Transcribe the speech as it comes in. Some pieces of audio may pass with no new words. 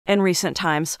In recent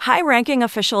times, high-ranking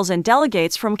officials and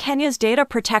delegates from Kenya's Data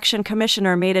Protection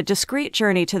Commissioner made a discreet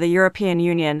journey to the European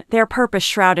Union, their purpose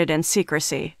shrouded in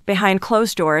secrecy. Behind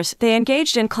closed doors, they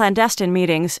engaged in clandestine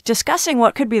meetings, discussing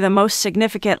what could be the most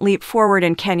significant leap forward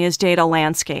in Kenya's data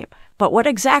landscape. But what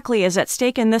exactly is at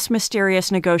stake in this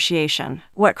mysterious negotiation?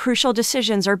 What crucial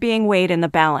decisions are being weighed in the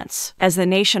balance? As the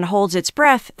nation holds its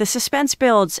breath, the suspense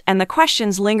builds, and the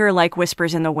questions linger like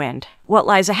whispers in the wind. What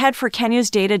lies ahead for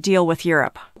Kenya's data deal with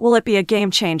Europe? Will it be a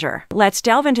game changer? Let's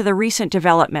delve into the recent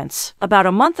developments. About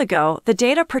a month ago, the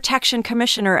Data Protection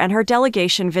Commissioner and her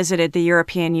delegation visited the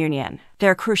European Union.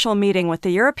 Their crucial meeting with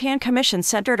the European Commission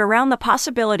centered around the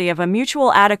possibility of a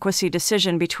mutual adequacy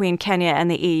decision between Kenya and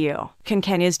the EU. Can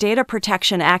Kenya's Data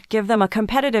Protection Act give them a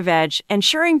competitive edge,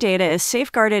 ensuring data is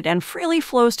safeguarded and freely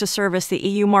flows to service the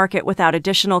EU market without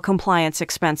additional compliance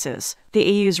expenses? The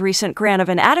EU's recent grant of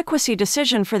an adequacy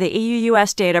decision for the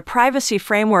EU-US data privacy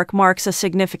framework marks a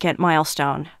significant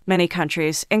milestone. Many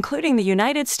countries, including the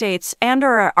United States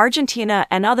and/or Argentina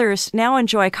and others, now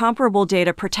enjoy comparable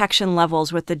data protection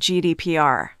levels with the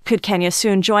GDPR. Could Kenya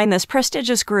soon join this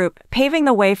prestigious group, paving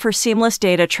the way for seamless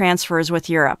data transfers with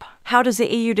Europe? How does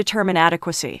the EU determine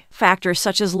adequacy? Factors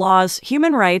such as laws,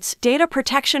 human rights, data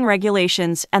protection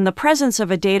regulations, and the presence of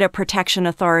a data protection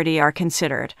authority are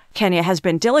considered. Kenya has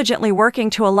been diligently working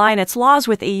to align its laws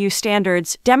with EU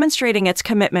standards, demonstrating its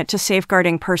commitment to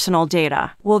safeguarding personal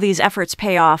data. Will these efforts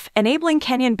pay off, enabling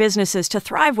Kenyan businesses to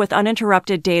thrive with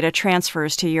uninterrupted data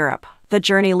transfers to Europe? The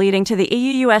journey leading to the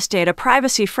EU-US data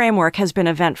privacy framework has been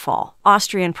eventful.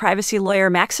 Austrian privacy lawyer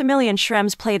Maximilian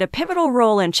Schrems played a pivotal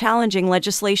role in challenging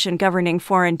legislation governing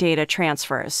foreign data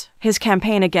transfers. His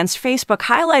campaign against Facebook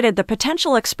highlighted the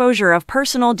potential exposure of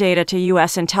personal data to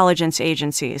U.S. intelligence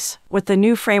agencies. With the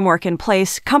new framework in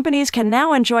place, companies can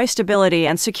now enjoy stability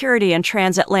and security in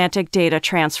transatlantic data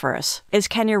transfers. Is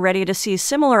Kenya ready to seize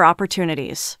similar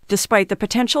opportunities? Despite the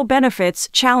potential benefits,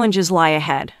 challenges lie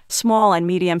ahead. Small and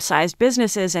medium-sized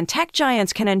businesses and tech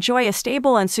giants can enjoy a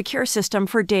stable and secure system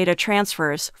for data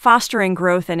transfers, fostering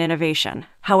growth and innovation.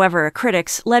 However,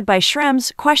 critics, led by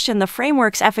Schrems, question the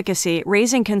framework's efficacy,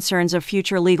 raising concerns of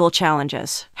future legal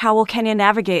challenges. How will Kenya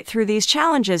navigate through these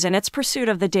challenges in its pursuit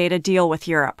of the data deal with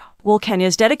Europe? Will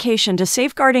Kenya's dedication to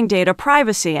safeguarding data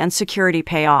privacy and security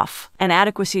pay off? An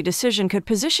adequacy decision could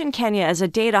position Kenya as a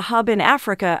data hub in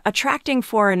Africa, attracting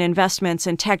foreign investments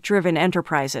and tech-driven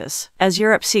enterprises. As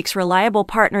Europe seeks reliable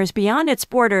partners beyond its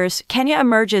borders, Kenya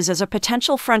emerges as a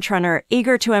potential frontrunner,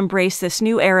 eager to embrace this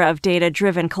new era of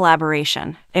data-driven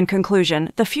collaboration. In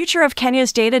conclusion, the future of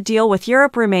Kenya's data deal with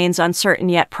Europe remains uncertain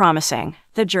yet promising.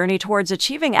 The journey towards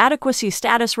achieving adequacy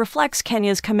status reflects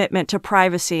Kenya's commitment to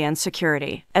privacy and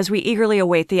security. As we eagerly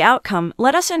await the outcome,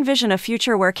 let us envision a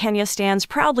future where Kenya stands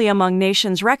proudly among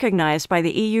nations recognized by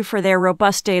the EU for their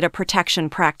robust data protection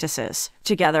practices.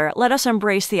 Together, let us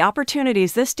embrace the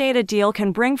opportunities this data deal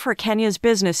can bring for Kenya's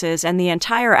businesses and the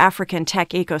entire African tech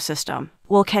ecosystem.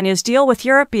 Will Kenya's deal with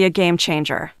Europe be a game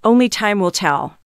changer? Only time will tell.